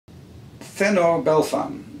Theno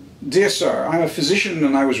Belfan. Dear Sir, I'm a physician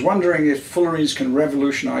and I was wondering if fullerenes can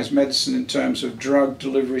revolutionize medicine in terms of drug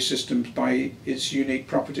delivery systems by its unique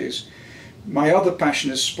properties. My other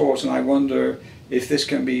passion is sport and I wonder if this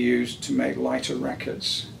can be used to make lighter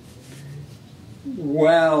rackets.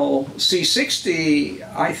 Well,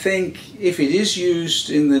 C60, I think if it is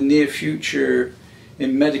used in the near future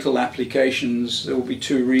in medical applications, there will be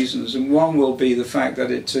two reasons, and one will be the fact that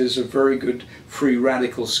it is a very good free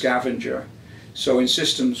radical scavenger. So in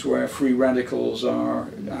systems where free radicals are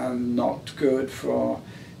not good for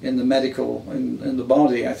in the medical, in the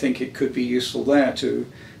body, I think it could be useful there to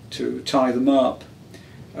tie them up.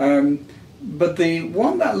 But the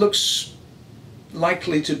one that looks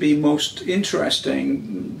likely to be most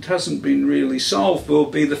interesting, hasn't been really solved, will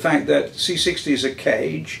be the fact that C60 is a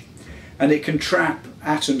cage and it can trap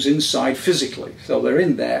atoms inside physically. So they're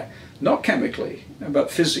in there, not chemically,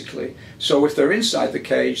 but physically. So if they're inside the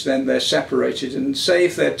cage, then they're separated, and say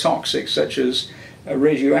if they're toxic, such as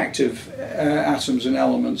radioactive atoms and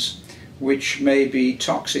elements, which may be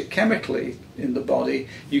toxic chemically in the body,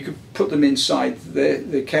 you could put them inside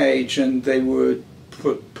the cage and they would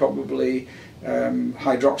put probably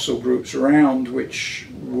hydroxyl groups around, which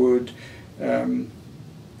would,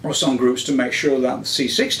 or some groups to make sure that the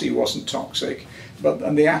C60 wasn't toxic,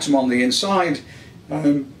 and the atom on the inside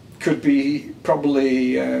could be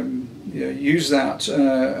probably use that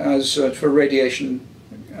as for radiation,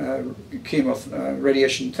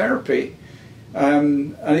 radiation therapy.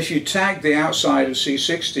 And if you tag the outside of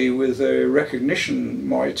C60 with a recognition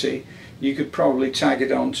moiety, you could probably tag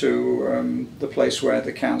it onto the place where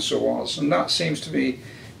the cancer was, and that seems to be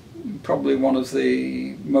probably one of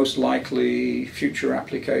the most likely future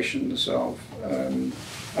applications of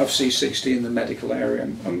C60 in the medical area.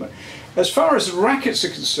 As far as rackets are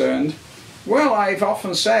concerned, well, I've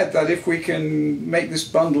often said that if we can make this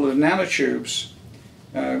bundle of nanotubes,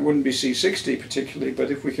 it wouldn't be C60 particularly,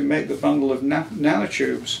 but if we can make the bundle of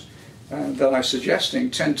nanotubes that I'm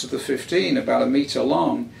suggesting, 10 to the 15, about 1 meter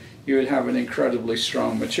long, you would have an incredibly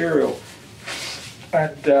strong material.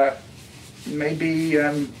 And maybe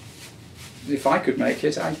if I could make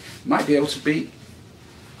it, I might be able to beat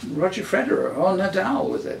Roger Federer or Nadal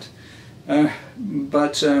with it.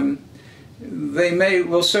 But they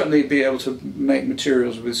will certainly be able to make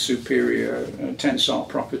materials with superior tensile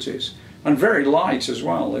properties, and very light as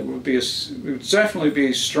well. It would definitely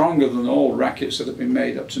be stronger than all rackets that have been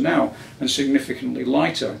made up to now, and significantly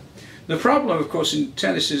lighter. The problem, of course, in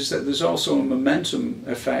tennis is that there's also a momentum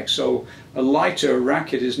effect, so a lighter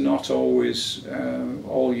racket is not always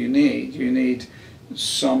all you need. You need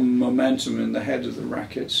some momentum in the head of the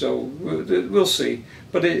racket, so we'll see.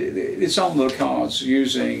 But it's on the cards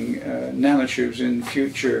using nanotubes in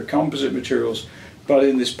future composite materials, but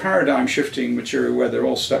in this paradigm shifting material where they're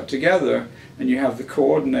all stuck together and you have the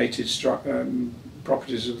coordinated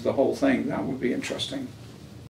properties of the whole thing, that would be interesting.